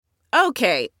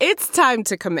Okay, it's time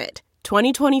to commit.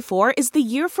 2024 is the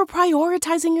year for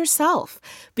prioritizing yourself.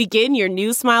 Begin your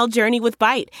new smile journey with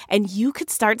Byte, and you could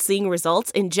start seeing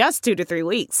results in just 2 to 3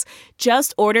 weeks.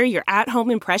 Just order your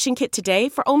at-home impression kit today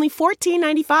for only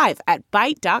 $14.95 at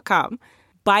Byte.com.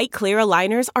 Byte Clear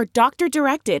aligners are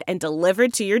doctor-directed and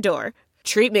delivered to your door.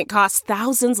 Treatment costs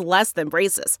thousands less than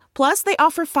braces. Plus, they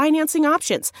offer financing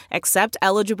options, accept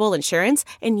eligible insurance,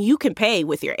 and you can pay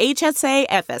with your HSA,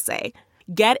 FSA.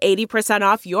 Get 80%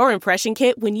 off your impression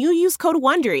kit when you use code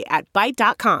WONDERY at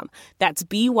Byte.com. That's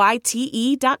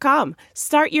BYTE.com.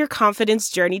 Start your confidence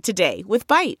journey today with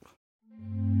Byte.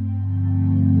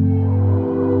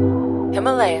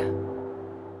 Himalaya.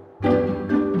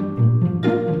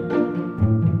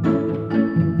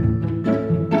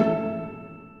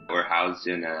 We're housed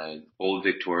in an old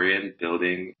Victorian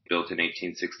building built in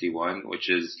 1861, which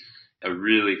is a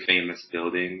really famous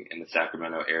building in the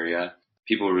Sacramento area.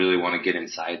 People really want to get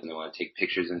inside and they want to take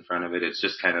pictures in front of it. It's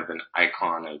just kind of an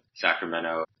icon of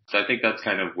Sacramento. So I think that's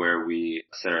kind of where we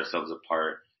set ourselves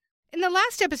apart. In the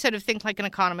last episode of Think Like an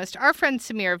Economist, our friend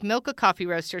Samir of Milka Coffee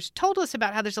Roasters told us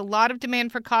about how there's a lot of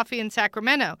demand for coffee in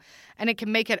Sacramento, and it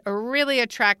can make it a really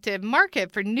attractive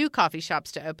market for new coffee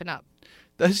shops to open up.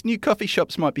 Those new coffee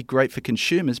shops might be great for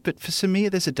consumers, but for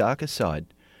Samir, there's a darker side.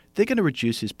 They're going to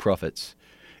reduce his profits.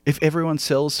 If everyone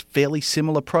sells fairly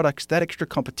similar products, that extra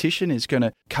competition is going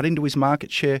to cut into his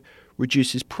market share,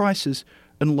 reduce his prices,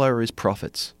 and lower his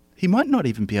profits. He might not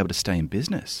even be able to stay in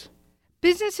business.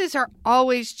 Businesses are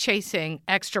always chasing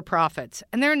extra profits,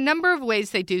 and there are a number of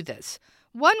ways they do this.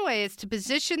 One way is to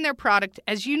position their product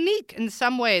as unique in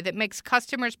some way that makes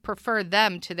customers prefer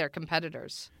them to their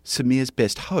competitors. Samir's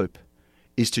best hope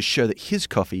is to show that his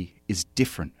coffee is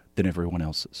different than everyone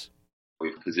else's.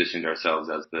 We've positioned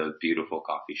ourselves as the beautiful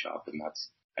coffee shop, and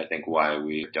that's, I think, why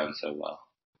we've done so well.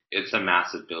 It's a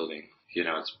massive building.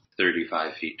 It's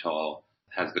 35 feet tall,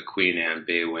 has the Queen Anne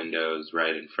bay windows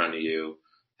right in front of you,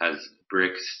 has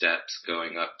brick steps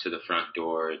going up to the front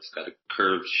door. It's got a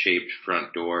curved shaped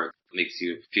front door. It makes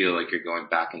you feel like you're going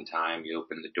back in time. You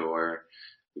open the door.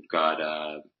 We've got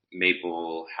a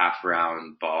maple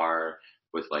half-round bar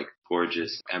with like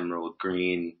gorgeous emerald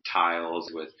green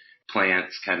tiles with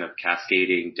plants kind of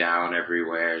cascading down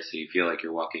everywhere, so you feel like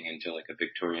you're walking into like a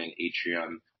Victorian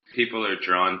atrium. People are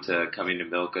drawn to coming to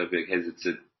Milka because it's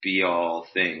a be-all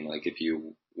thing. Like if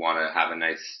you want to have a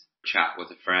nice chat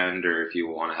with a friend, or if you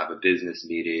want to have a business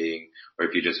meeting, or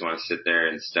if you just want to sit there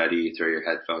and study, throw your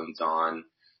headphones on.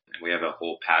 And we have a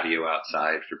whole patio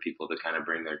outside for people to kind of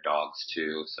bring their dogs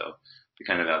to. So we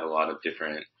kind of have a lot of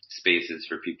different spaces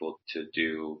for people to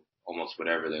do almost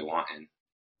whatever they want in.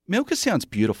 Milka sounds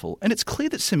beautiful, and it's clear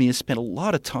that Samir spent a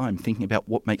lot of time thinking about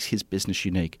what makes his business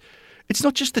unique. It's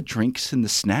not just the drinks and the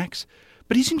snacks,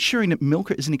 but he's ensuring that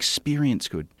Milka is an experience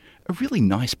good, a really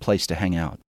nice place to hang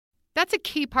out. That's a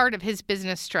key part of his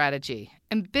business strategy.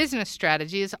 And business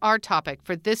strategy is our topic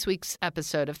for this week's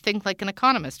episode of Think Like an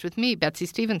Economist with me, Betsy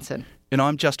Stevenson. And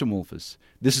I'm Justin Wolfers.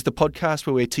 This is the podcast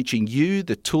where we're teaching you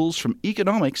the tools from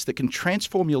economics that can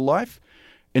transform your life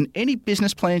and any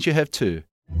business plans you have too.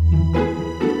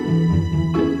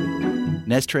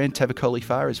 Naztran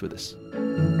Tavakoli-Farr is with us.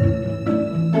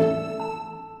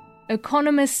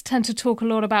 Economists tend to talk a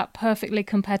lot about perfectly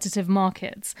competitive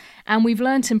markets, and we've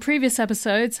learnt in previous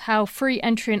episodes how free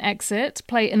entry and exit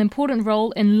play an important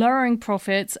role in lowering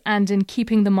profits and in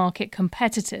keeping the market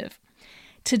competitive.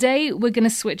 Today, we're going to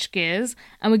switch gears,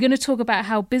 and we're going to talk about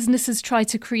how businesses try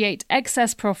to create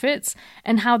excess profits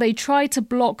and how they try to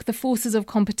block the forces of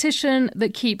competition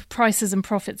that keep prices and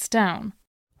profits down.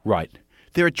 Right.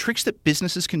 There are tricks that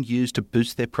businesses can use to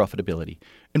boost their profitability.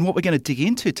 And what we're going to dig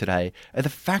into today are the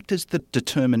factors that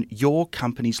determine your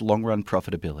company's long-run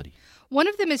profitability. One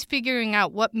of them is figuring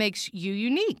out what makes you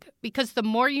unique, because the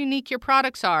more unique your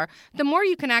products are, the more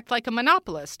you can act like a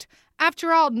monopolist.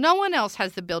 After all, no one else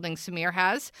has the building Samir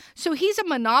has, so he's a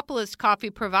monopolist coffee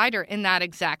provider in that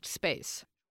exact space.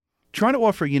 Trying to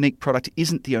offer a unique product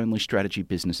isn't the only strategy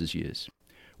businesses use.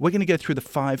 We're going to go through the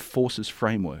 5 forces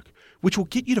framework, which will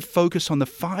get you to focus on the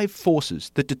 5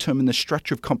 forces that determine the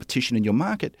structure of competition in your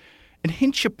market and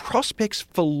hence your prospects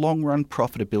for long-run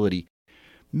profitability.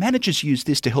 Managers use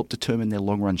this to help determine their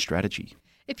long-run strategy.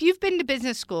 If you've been to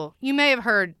business school, you may have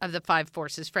heard of the 5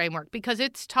 forces framework because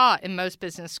it's taught in most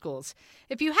business schools.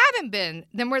 If you haven't been,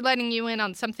 then we're letting you in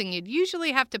on something you'd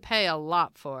usually have to pay a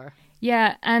lot for.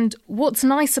 Yeah, and what's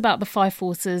nice about the 5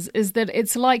 forces is that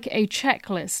it's like a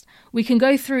checklist. We can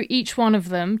go through each one of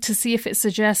them to see if it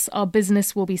suggests our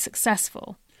business will be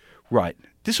successful. Right.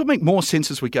 This will make more sense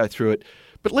as we go through it,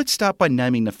 but let's start by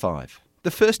naming the 5.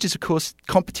 The first is, of course,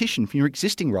 competition from your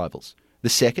existing rivals. The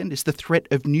second is the threat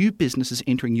of new businesses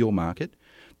entering your market.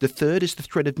 The third is the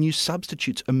threat of new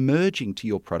substitutes emerging to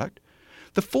your product.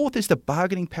 The fourth is the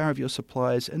bargaining power of your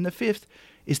suppliers. And the fifth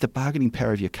is the bargaining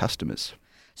power of your customers.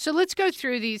 So let's go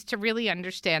through these to really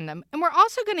understand them. And we're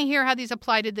also going to hear how these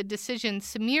apply to the decisions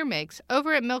Samir makes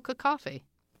over at Milka Coffee.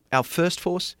 Our first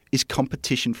force is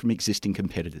competition from existing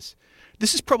competitors.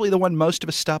 This is probably the one most of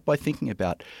us start by thinking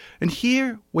about. And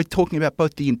here we're talking about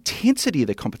both the intensity of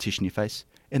the competition you face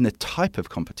and the type of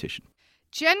competition.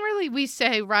 Generally, we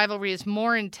say rivalry is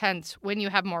more intense when you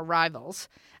have more rivals,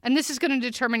 and this is going to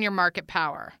determine your market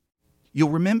power. You'll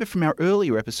remember from our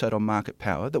earlier episode on market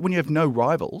power that when you have no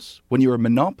rivals, when you're a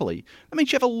monopoly, that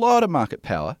means you have a lot of market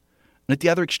power. And at the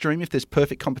other extreme, if there's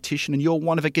perfect competition and you're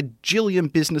one of a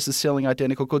gajillion businesses selling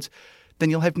identical goods, then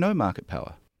you'll have no market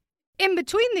power. In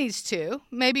between these two,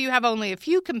 maybe you have only a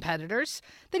few competitors,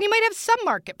 then you might have some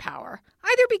market power,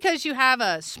 either because you have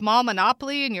a small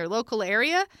monopoly in your local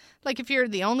area, like if you're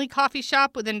the only coffee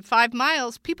shop within 5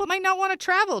 miles, people might not want to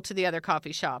travel to the other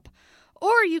coffee shop.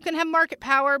 Or you can have market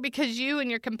power because you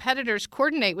and your competitors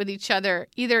coordinate with each other,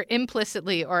 either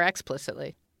implicitly or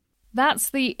explicitly. That's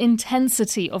the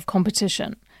intensity of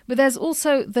competition. But there's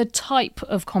also the type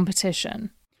of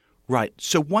competition. Right.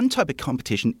 So one type of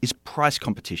competition is price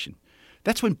competition.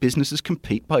 That's when businesses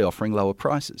compete by offering lower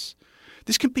prices.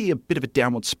 This can be a bit of a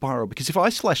downward spiral because if I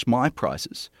slash my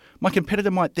prices, my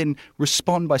competitor might then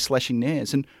respond by slashing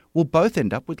theirs and we'll both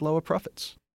end up with lower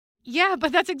profits. Yeah,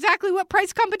 but that's exactly what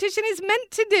price competition is meant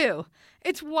to do.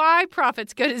 It's why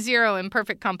profits go to zero in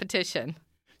perfect competition.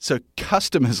 So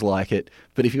customers like it,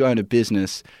 but if you own a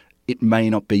business, it may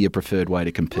not be your preferred way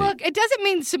to compete. Look, it doesn't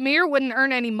mean Samir wouldn't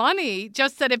earn any money,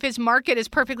 just that if his market is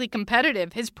perfectly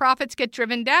competitive, his profits get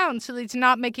driven down so that he's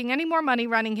not making any more money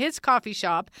running his coffee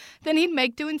shop than he'd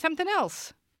make doing something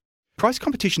else. Price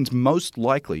competition's most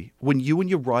likely when you and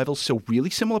your rivals sell really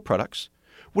similar products,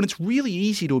 when it's really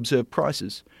easy to observe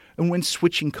prices, and when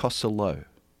switching costs are low.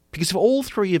 Because if all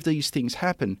three of these things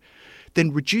happen,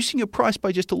 then reducing your price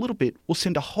by just a little bit will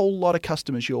send a whole lot of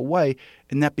customers your way,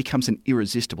 and that becomes an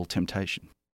irresistible temptation.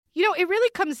 You know, it really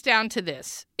comes down to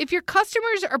this. If your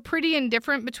customers are pretty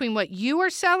indifferent between what you are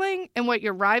selling and what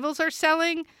your rivals are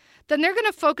selling, then they're going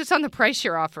to focus on the price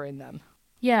you're offering them.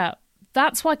 Yeah,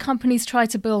 that's why companies try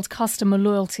to build customer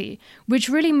loyalty, which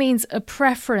really means a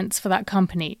preference for that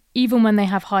company, even when they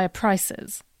have higher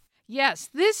prices. Yes,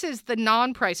 this is the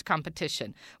non-price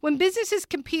competition, when businesses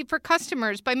compete for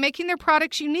customers by making their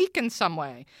products unique in some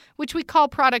way, which we call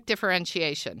product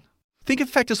differentiation. Think of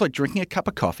factors like drinking a cup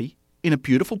of coffee in a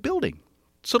beautiful building,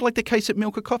 sort of like the case at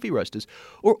Milka Coffee Roasters,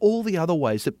 or all the other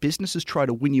ways that businesses try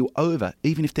to win you over,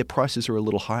 even if their prices are a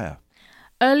little higher.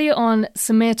 Earlier on,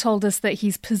 Samir told us that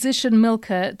he's positioned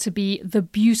Milka to be the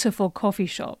beautiful coffee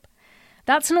shop.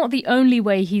 That's not the only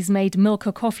way he's made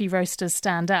Milka Coffee Roasters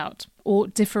stand out or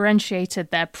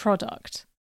differentiated their product.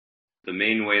 The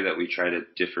main way that we try to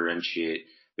differentiate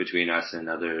between us and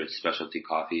other specialty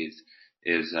coffees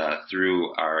is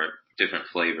through our different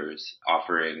flavors,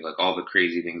 offering like all the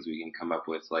crazy things we can come up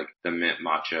with, like the mint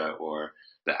matcha or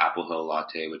the Apple Hill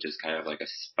latte, which is kind of like a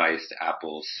spiced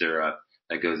apple syrup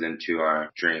that goes into our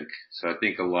drink. So I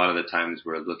think a lot of the times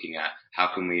we're looking at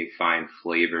how can we find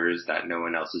flavors that no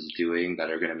one else is doing that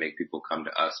are going to make people come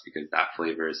to us because that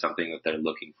flavor is something that they're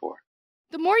looking for.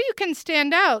 The more you can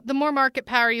stand out, the more market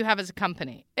power you have as a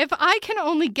company. If I can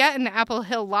only get an Apple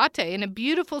Hill latte in a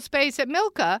beautiful space at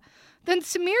Milka, then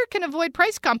Samir can avoid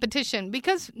price competition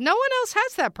because no one else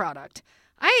has that product.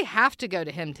 I have to go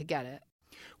to him to get it.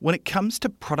 When it comes to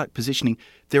product positioning,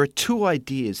 there are two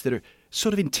ideas that are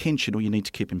sort of in tension or you need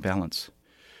to keep in balance.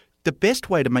 The best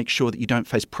way to make sure that you don't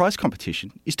face price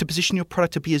competition is to position your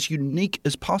product to be as unique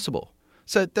as possible.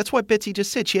 So that's why Betsy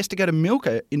just said she has to go to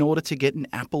Milka in order to get an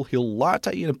Apple Hill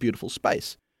latte in a beautiful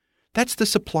space. That's the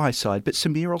supply side, but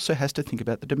Samir also has to think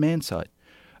about the demand side.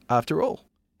 After all,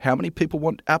 how many people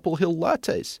want Apple Hill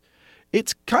lattes?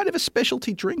 It's kind of a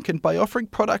specialty drink, and by offering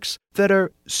products that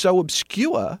are so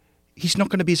obscure, he's not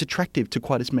going to be as attractive to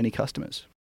quite as many customers.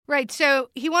 Right, so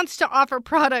he wants to offer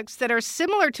products that are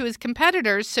similar to his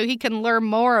competitors so he can lure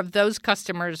more of those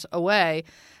customers away,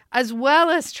 as well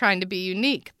as trying to be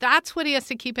unique. That's what he has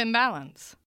to keep in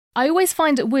balance. I always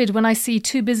find it weird when I see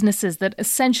two businesses that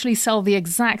essentially sell the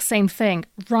exact same thing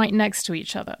right next to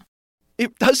each other.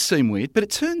 It does seem weird, but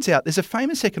it turns out there's a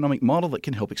famous economic model that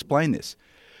can help explain this.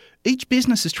 Each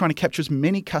business is trying to capture as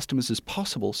many customers as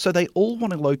possible, so they all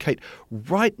want to locate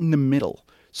right in the middle.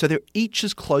 So they're each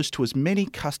as close to as many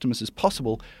customers as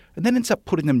possible, and then ends up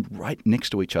putting them right next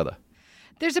to each other.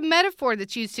 There's a metaphor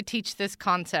that's used to teach this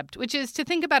concept, which is to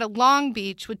think about a long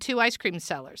beach with two ice cream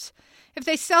sellers. If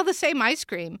they sell the same ice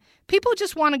cream, people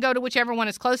just want to go to whichever one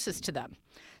is closest to them.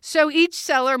 So each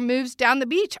seller moves down the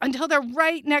beach until they're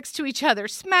right next to each other,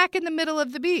 smack in the middle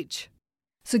of the beach.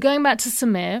 So going back to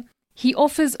Samir, he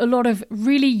offers a lot of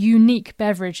really unique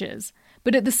beverages,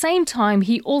 but at the same time,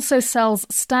 he also sells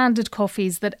standard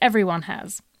coffees that everyone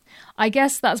has. I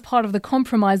guess that's part of the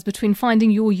compromise between finding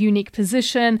your unique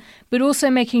position, but also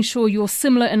making sure you're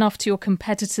similar enough to your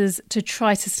competitors to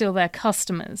try to steal their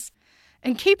customers.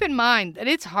 And keep in mind that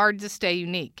it's hard to stay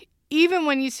unique. Even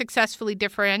when you successfully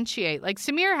differentiate, like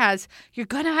Samir has, you're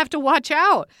going to have to watch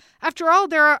out. After all,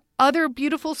 there are other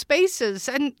beautiful spaces,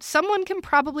 and someone can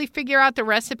probably figure out the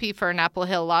recipe for an Apple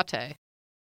Hill latte.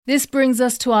 This brings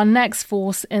us to our next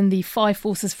force in the 5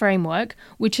 forces framework,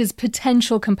 which is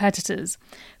potential competitors.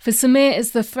 For Samir,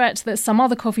 it's the threat that some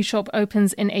other coffee shop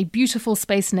opens in a beautiful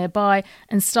space nearby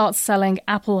and starts selling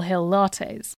Apple Hill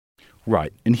lattes.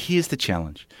 Right, and here's the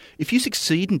challenge. If you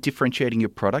succeed in differentiating your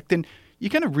product, then you're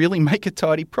going to really make a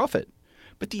tidy profit.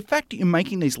 But the fact that you're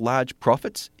making these large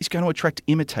profits is going to attract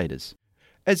imitators.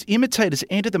 As imitators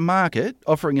enter the market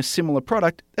offering a similar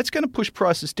product, that's going to push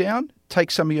prices down, take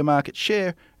some of your market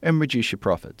share, and reduce your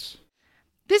profits.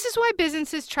 This is why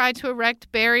businesses try to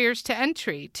erect barriers to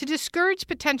entry to discourage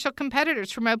potential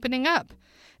competitors from opening up.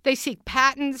 They seek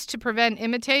patents to prevent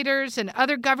imitators and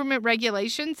other government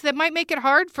regulations that might make it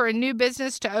hard for a new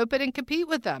business to open and compete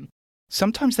with them.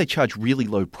 Sometimes they charge really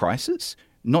low prices,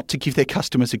 not to give their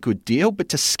customers a good deal, but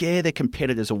to scare their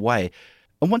competitors away.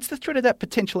 And once the threat of that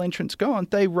potential entrant's gone,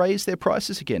 they raise their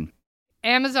prices again.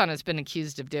 Amazon has been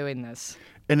accused of doing this.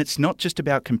 And it's not just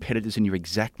about competitors in your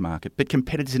exact market, but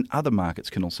competitors in other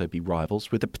markets can also be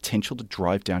rivals with the potential to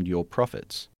drive down your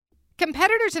profits.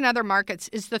 Competitors in other markets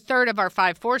is the third of our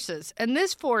 5 forces, and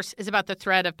this force is about the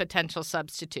threat of potential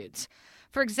substitutes.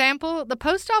 For example, the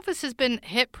post office has been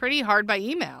hit pretty hard by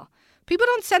email. People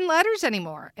don't send letters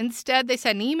anymore. Instead, they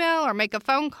send email or make a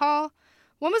phone call.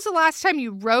 When was the last time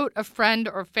you wrote a friend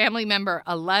or family member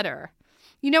a letter?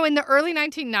 You know, in the early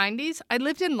 1990s, I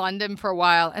lived in London for a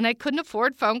while, and I couldn't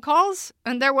afford phone calls,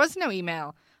 and there was no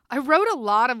email. I wrote a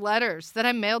lot of letters that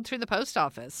I mailed through the post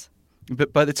office.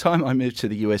 But by the time I moved to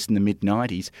the US in the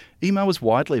mid-90s, email was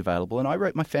widely available and I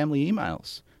wrote my family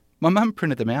emails. My mum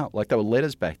printed them out like they were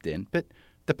letters back then, but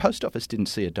the post office didn't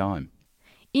see a dime.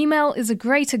 Email is a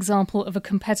great example of a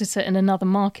competitor in another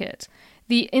market.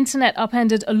 The internet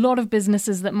upended a lot of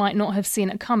businesses that might not have seen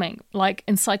it coming, like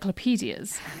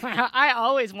encyclopedias. I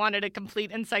always wanted a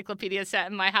complete encyclopedia set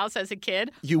in my house as a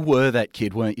kid. You were that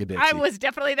kid, weren't you, Betsy? I was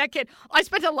definitely that kid. I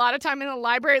spent a lot of time in the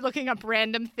library looking up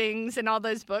random things in all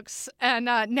those books. And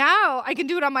now I can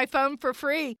do it on my phone for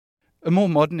free. A more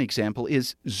modern example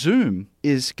is Zoom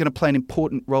is going to play an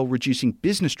important role reducing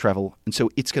business travel, and so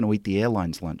it's going to eat the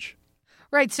airline's lunch.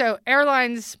 Right, so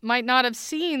airlines might not have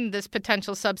seen this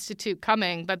potential substitute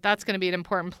coming, but that's going to be an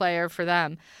important player for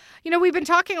them. You know, we've been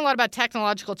talking a lot about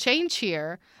technological change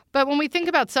here, but when we think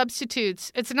about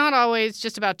substitutes, it's not always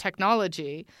just about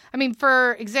technology. I mean,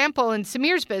 for example, in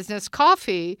Samir's business,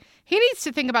 coffee, he needs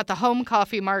to think about the home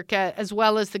coffee market as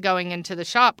well as the going into the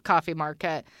shop coffee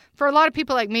market. For a lot of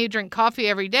people like me who drink coffee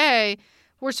every day,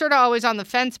 we're sort of always on the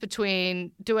fence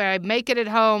between, do I make it at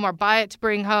home or buy it to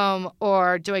bring home,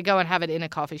 or do I go and have it in a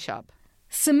coffee shop?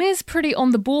 Samir's pretty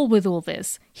on the ball with all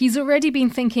this. He's already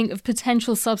been thinking of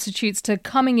potential substitutes to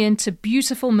coming into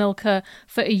beautiful Milka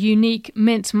for a unique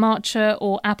mint matcha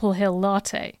or Apple Hill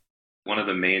latte. One of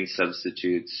the main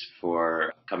substitutes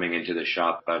for coming into the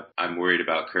shop I'm worried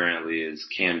about currently is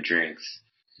canned drinks.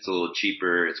 It's a little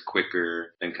cheaper, it's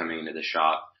quicker than coming into the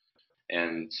shop.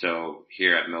 And so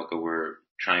here at Milka, we're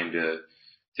trying to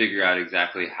figure out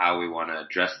exactly how we want to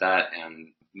address that. And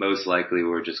most likely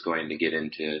we're just going to get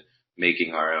into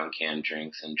making our own canned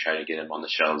drinks and try to get them on the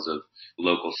shelves of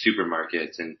local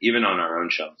supermarkets and even on our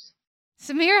own shelves.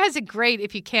 Samir has a great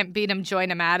if you can't beat him, join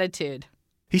him attitude.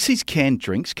 He sees canned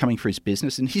drinks coming for his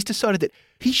business and he's decided that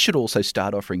he should also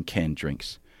start offering canned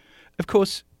drinks. Of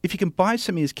course, if you can buy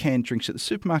Samir's canned drinks at the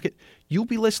supermarket, you'll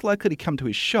be less likely to come to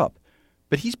his shop.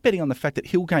 But he's betting on the fact that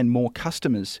he'll gain more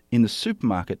customers in the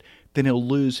supermarket than he'll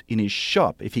lose in his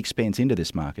shop if he expands into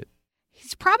this market.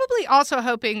 He's probably also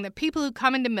hoping that people who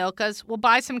come into Milka's will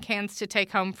buy some cans to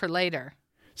take home for later.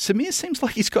 Samir seems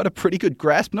like he's got a pretty good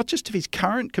grasp, not just of his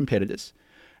current competitors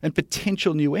and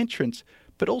potential new entrants,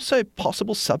 but also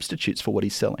possible substitutes for what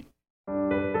he's selling.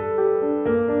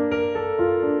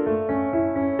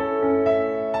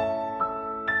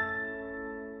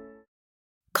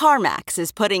 CarMax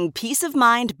is putting peace of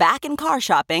mind back in car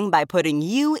shopping by putting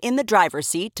you in the driver's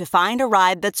seat to find a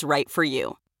ride that's right for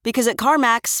you. Because at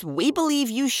CarMax, we believe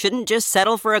you shouldn't just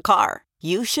settle for a car.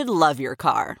 You should love your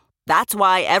car. That's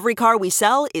why every car we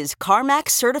sell is CarMax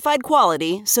certified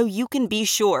quality, so you can be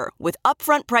sure with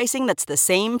upfront pricing that's the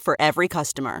same for every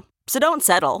customer. So don't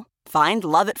settle. Find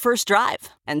love at first drive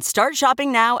and start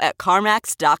shopping now at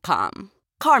CarMax.com.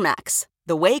 CarMax,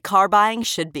 the way car buying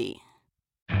should be.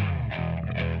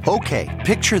 Okay,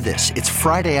 picture this. It's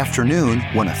Friday afternoon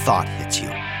when a thought hits you.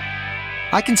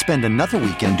 I can spend another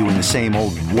weekend doing the same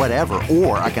old whatever,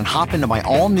 or I can hop into my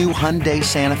all-new Hyundai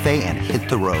Santa Fe and hit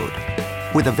the road.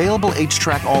 With available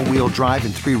H-Track all-wheel drive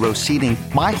and 3-row seating,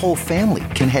 my whole family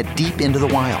can head deep into the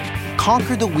wild.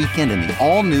 Conquer the weekend in the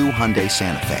all-new Hyundai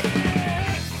Santa Fe.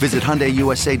 Visit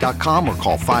HyundaiUSA.com or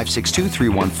call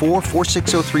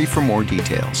 562-314-4603 for more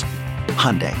details.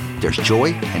 Hyundai, there's joy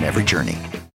in every journey.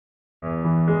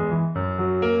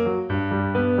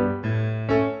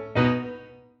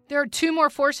 There are two more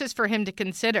forces for him to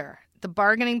consider: the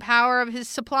bargaining power of his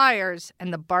suppliers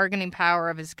and the bargaining power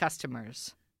of his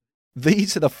customers.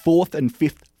 These are the fourth and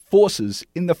fifth forces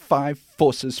in the 5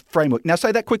 forces framework. Now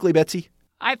say that quickly, Betsy.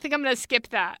 I think I'm going to skip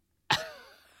that.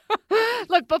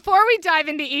 Look, before we dive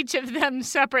into each of them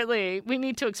separately, we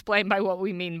need to explain by what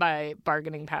we mean by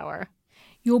bargaining power.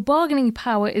 Your bargaining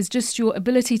power is just your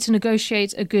ability to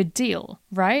negotiate a good deal,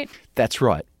 right? That's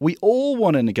right. We all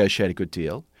want to negotiate a good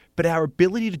deal, but our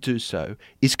ability to do so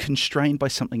is constrained by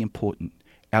something important: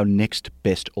 our next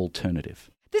best alternative.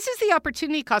 This is the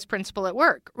opportunity cost principle at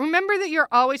work. Remember that you're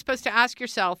always supposed to ask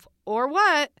yourself, or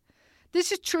what?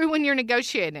 This is true when you're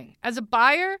negotiating. As a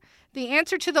buyer, the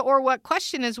answer to the or what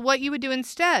question is what you would do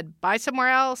instead. Buy somewhere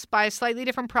else, buy a slightly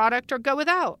different product, or go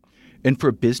without. And for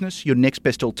a business, your next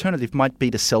best alternative might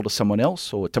be to sell to someone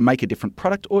else, or to make a different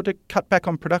product, or to cut back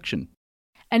on production.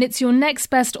 And it's your next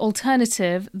best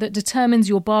alternative that determines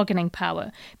your bargaining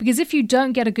power. Because if you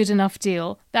don't get a good enough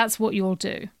deal, that's what you'll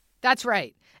do. That's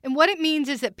right. And what it means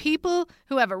is that people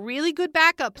who have a really good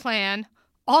backup plan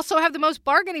also have the most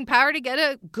bargaining power to get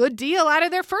a good deal out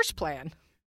of their first plan.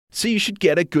 So you should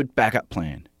get a good backup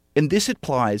plan. And this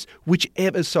applies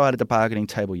whichever side of the bargaining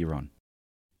table you're on.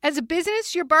 As a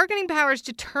business, your bargaining power is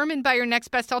determined by your next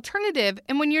best alternative.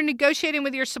 And when you're negotiating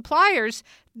with your suppliers,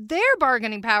 their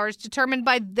bargaining power is determined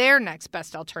by their next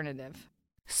best alternative.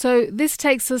 So this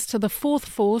takes us to the fourth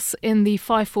force in the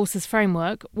 5 forces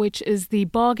framework, which is the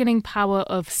bargaining power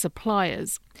of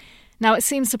suppliers. Now, it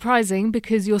seems surprising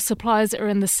because your suppliers are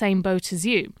in the same boat as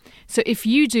you. So if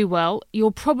you do well,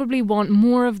 you'll probably want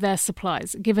more of their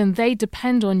supplies, given they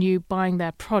depend on you buying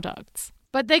their products.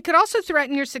 But they could also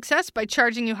threaten your success by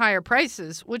charging you higher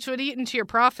prices, which would eat into your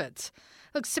profits.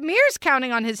 Look, Samir's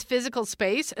counting on his physical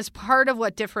space as part of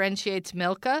what differentiates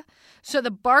Milka. So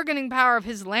the bargaining power of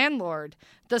his landlord,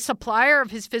 the supplier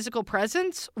of his physical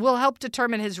presence, will help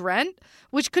determine his rent,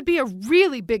 which could be a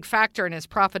really big factor in his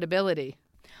profitability.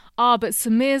 But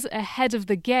Samir's ahead of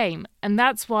the game, and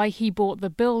that's why he bought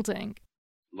the building.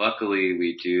 Luckily,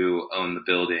 we do own the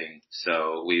building,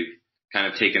 so we've kind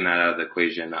of taken that out of the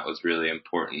equation. That was really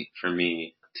important for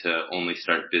me to only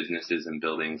start businesses and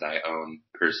buildings I own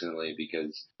personally,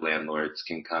 because landlords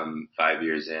can come 5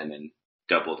 years in and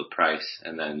double the price,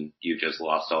 and then you just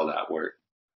lost all that work.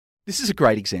 This is a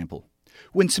great example.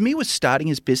 When Samir was starting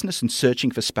his business and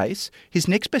searching for space, his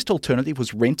next best alternative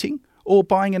was renting or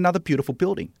buying another beautiful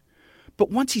building. But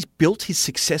once he's built his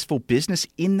successful business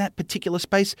in that particular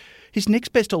space, his next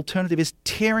best alternative is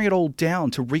tearing it all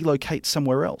down to relocate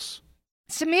somewhere else.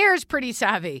 Samir is pretty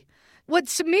savvy. What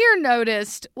Samir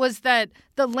noticed was that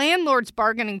the landlord's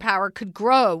bargaining power could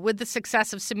grow with the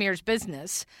success of Samir's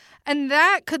business, and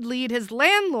that could lead his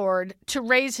landlord to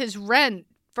raise his rent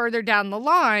further down the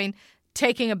line,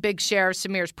 taking a big share of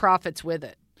Samir's profits with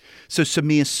it. So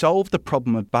Samir solved the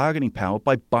problem of bargaining power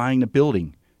by buying the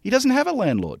building. He doesn't have a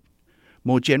landlord.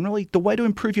 More generally, the way to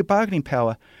improve your bargaining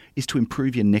power is to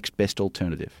improve your next best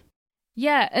alternative.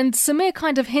 Yeah, and Samir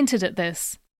kind of hinted at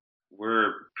this.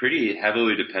 We're pretty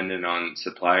heavily dependent on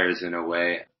suppliers in a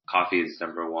way. Coffee is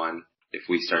number one. If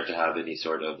we start to have any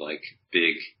sort of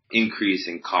big increase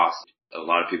in cost, a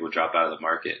lot of people drop out of the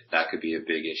market. That could be a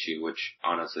big issue, which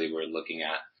honestly we're looking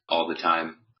at all the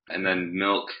time. And then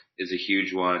milk is a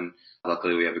huge one.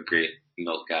 Luckily, we have a great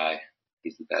milk guy.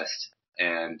 He's the best.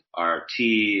 And our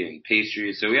tea and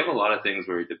pastries. So we have a lot of things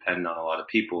where we depend on a lot of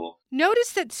people.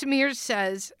 Notice that Samir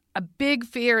says a big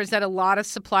fear is that a lot of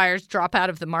suppliers drop out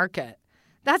of the market.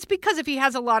 That's because if he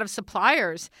has a lot of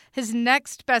suppliers, his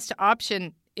next best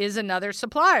option is another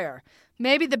supplier.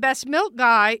 Maybe the best milk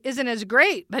guy isn't as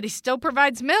great, but he still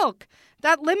provides milk.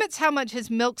 That limits how much his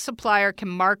milk supplier can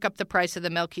mark up the price of the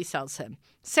milk he sells him.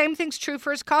 Same thing's true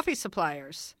for his coffee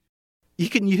suppliers. You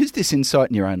can use this insight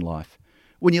in your own life.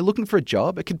 When you're looking for a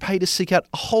job, it can pay to seek out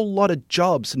a whole lot of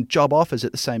jobs and job offers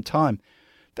at the same time.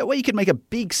 That way you can make a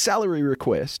big salary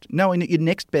request, knowing that your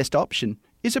next best option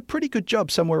is a pretty good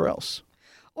job somewhere else.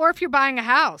 Or if you're buying a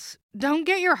house, don't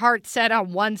get your heart set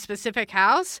on one specific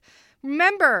house.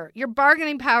 Remember, your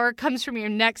bargaining power comes from your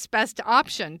next best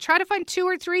option. Try to find 2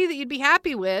 or 3 that you'd be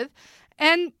happy with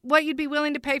and what you'd be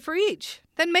willing to pay for each.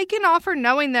 Then make an offer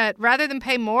knowing that rather than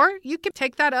pay more, you could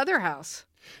take that other house.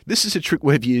 This is a trick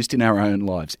we've used in our own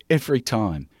lives every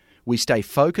time. We stay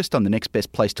focused on the next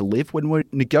best place to live when we're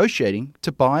negotiating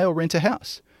to buy or rent a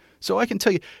house. So I can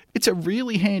tell you, it's a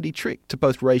really handy trick to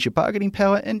both raise your bargaining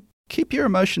power and keep your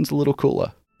emotions a little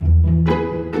cooler.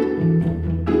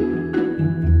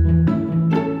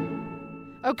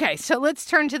 Okay, so let's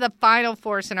turn to the final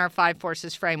force in our 5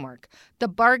 forces framework, the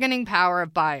bargaining power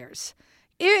of buyers.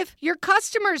 If your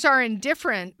customers are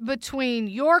indifferent between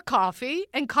your coffee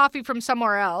and coffee from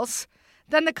somewhere else,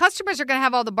 then the customers are going to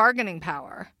have all the bargaining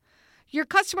power. Your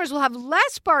customers will have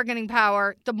less bargaining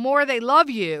power the more they love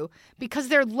you because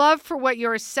their love for what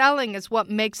you're selling is what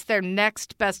makes their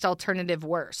next best alternative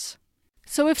worse.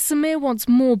 So if Samir wants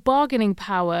more bargaining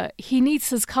power, he needs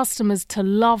his customers to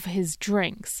love his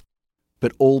drinks.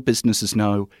 But all businesses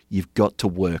know you've got to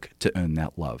work to earn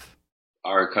that love.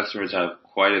 Our customers have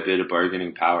quite a bit of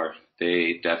bargaining power.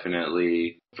 They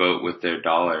definitely vote with their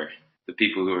dollar. The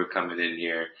people who are coming in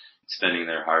here, spending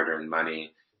their hard-earned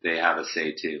money, they have a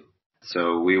say too.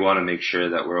 So we want to make sure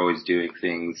that we're always doing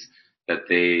things that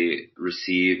they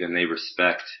receive and they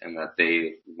respect and that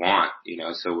they want,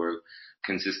 so we're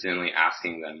consistently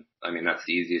asking them. I mean, that's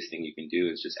the easiest thing you can do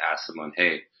is just ask someone,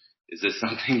 hey, is this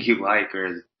something you like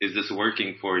or is this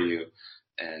working for you?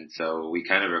 And so we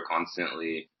kind of are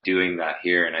constantly doing that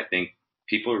here. And I think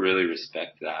people really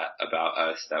respect that about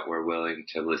us, that we're willing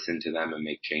to listen to them and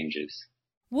make changes.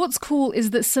 What's cool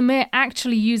is that Samir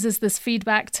actually uses this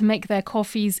feedback to make their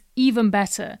coffees even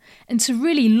better and to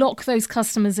really lock those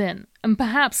customers in and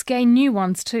perhaps gain new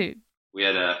ones too. We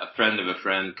had a friend of a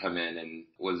friend come in and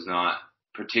was not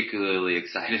particularly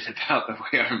excited about the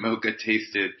way our mocha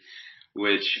tasted,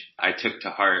 which I took to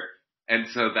heart. And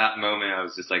so that moment I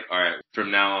was just like, all right,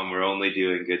 from now on, we're only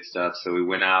doing good stuff. So we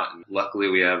went out and luckily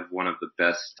we have one of the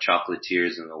best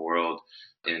chocolatiers in the world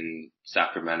in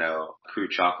Sacramento, Crew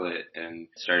Chocolate, and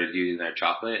started using their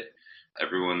chocolate.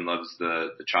 Everyone loves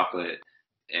the chocolate.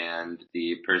 And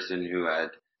the person who had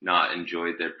not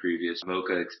enjoyed their previous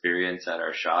mocha experience at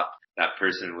our shop, that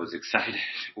person was excited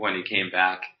when he came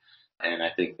back. And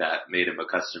I think that made him a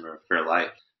customer for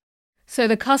life. So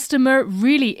the customer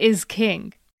really is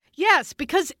king. Yes,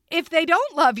 because if they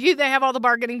don't love you, they have all the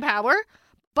bargaining power.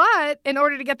 But in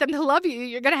order to get them to love you,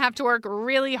 you're going to have to work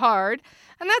really hard.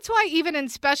 And that's why even in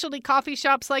specialty coffee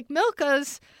shops like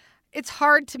Milka's, it's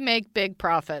hard to make big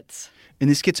profits. And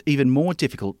this gets even more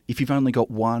difficult if you've only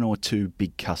got 1 or 2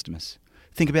 big customers.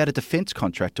 Think about a defense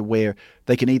contractor where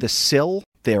they can either sell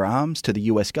their arms to the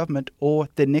US government or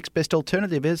their next best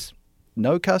alternative is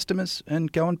no customers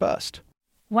and go and bust.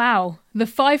 Wow, the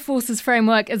 5 forces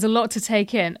framework is a lot to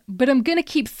take in, but I'm going to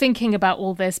keep thinking about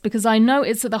all this because I know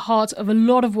it's at the heart of a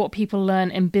lot of what people learn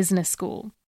in business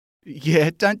school. Yeah,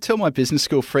 don't tell my business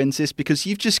school friends this because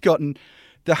you've just gotten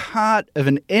the heart of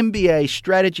an MBA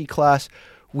strategy class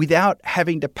without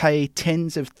having to pay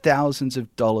tens of thousands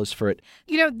of dollars for it.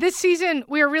 This season,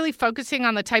 we are really focusing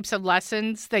on the types of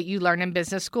lessons that you learn in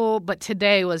business school, but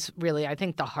today was really, I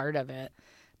think, the heart of it.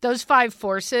 Those 5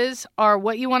 forces are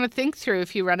what you want to think through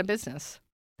if you run a business.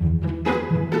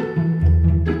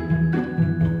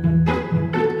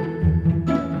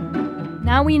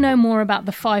 Now we know more about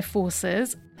the 5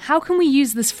 forces. How can we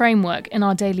use this framework in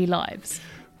our daily lives?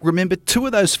 Remember, 2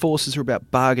 of those forces are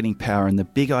about bargaining power, and the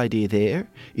big idea there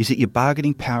is that your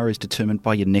bargaining power is determined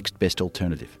by your next best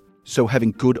alternative. So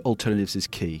having good alternatives is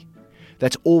key.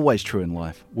 That's always true in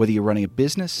life, whether you're running a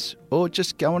business or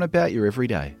just going about your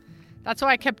everyday. That's why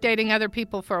I kept dating other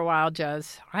people for a while,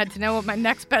 Juz. I had to know what my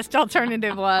next best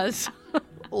alternative was.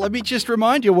 Let me just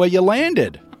remind you where you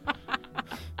landed.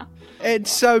 And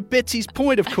so Betsy's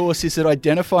point, of course, is that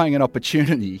identifying an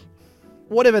opportunity,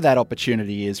 whatever that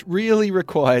opportunity is, really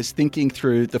requires thinking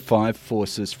through the 5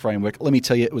 forces framework. Let me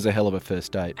tell you, it was a hell of a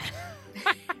first date.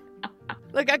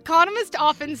 Look, economists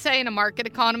often say in a market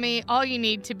economy, all you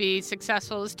need to be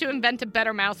successful is to invent a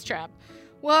better mousetrap.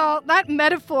 Well, that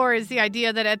metaphor is the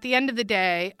idea that at the end of the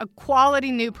day, a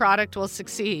quality new product will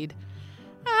succeed.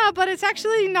 But it's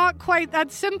actually not quite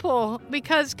that simple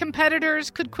because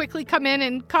competitors could quickly come in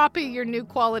and copy your new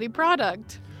quality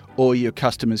product. or your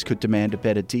customers could demand a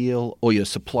better deal, or your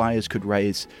suppliers could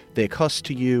raise their costs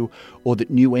to you, or that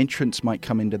new entrants might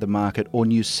come into the market, or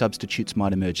new substitutes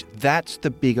might emerge. That's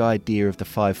the big idea of the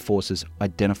 5 forces,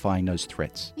 identifying those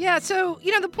threats. Yeah, so,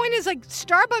 the point is,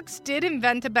 Starbucks did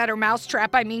invent a better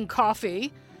mousetrap,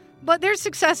 coffee, but their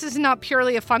success is not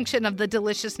purely a function of the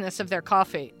deliciousness of their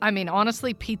coffee.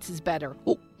 Honestly, pizza's better.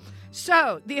 Oh.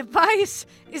 So the advice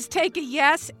is take a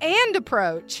yes and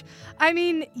approach.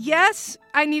 Yes,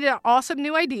 I need an awesome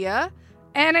new idea,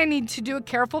 and I need to do a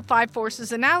careful 5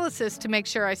 forces analysis to make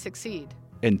sure I succeed.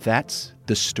 And that's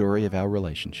the story of our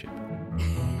relationship.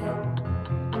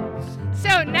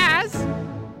 So, Naz,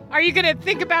 are you going to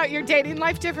think about your dating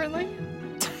life differently?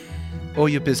 Or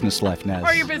your business life, Naz.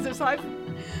 Or your business life?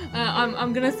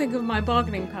 I'm going to think of my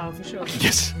bargaining power for sure.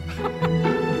 Yes.